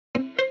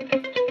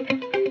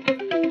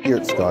Here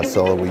at Sky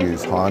Solar we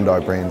use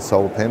Hyundai brand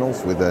solar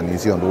panels. We're the New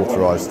Zealand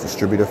authorised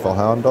distributor for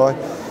Hyundai.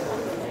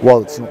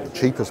 While it's not the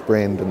cheapest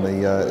brand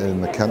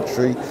in the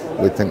country,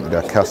 we think that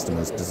our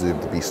customers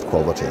deserve the best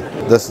quality.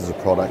 This is a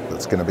product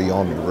that's going to be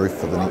on your roof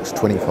for the next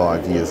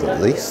 25 years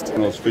at least.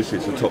 Well, especially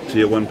it's a top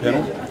tier 1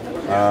 panel.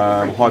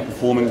 High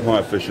performing, high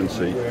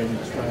efficiency.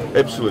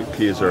 Absolute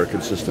cares are a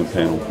consistent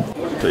panel.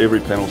 So every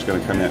panel is going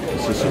to come out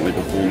consistently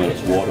perform at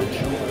its wattage.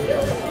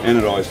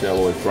 Anodised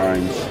alloy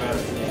frames,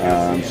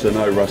 so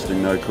no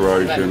rusting, no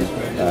corrosion.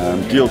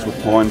 Deals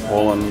with pine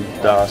pollen,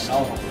 dust,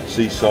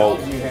 sea salt.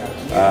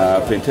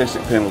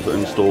 Fantastic panel to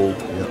install,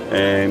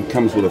 and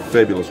comes with a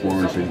fabulous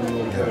warranty.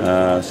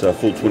 So a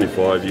full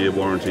 25-year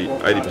warranty,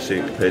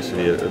 80%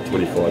 capacity at a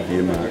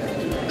 25-year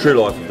mark. True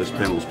life of this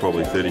panel is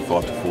probably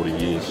 35 to 40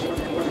 years.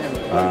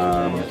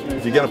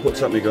 If you're going to put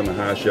something on the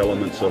harsh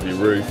elements of your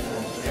roof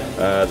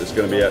that's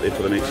going to be out there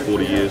for the next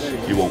 40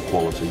 years, you want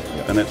quality,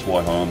 and that's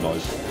why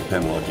Hyundai's the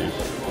panel I'd use.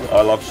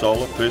 I love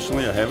solar,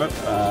 personally, I have it,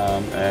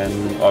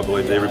 and I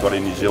believe that everybody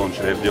in New Zealand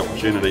should have the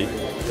opportunity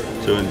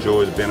to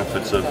enjoy the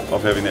benefits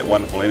of having that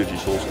wonderful energy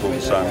source called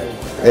the sun.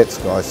 At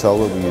Sky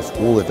Solar we use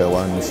all of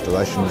our own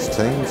installations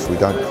teams. We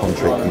don't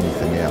contract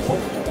anything out.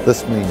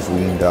 This means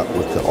we end up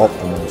with the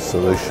optimum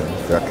solution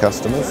for our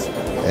customers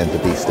and the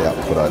best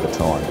output over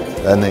time.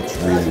 And that's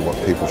really what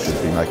people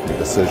should be making a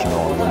decision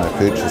on when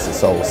they purchase a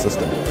solar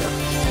system.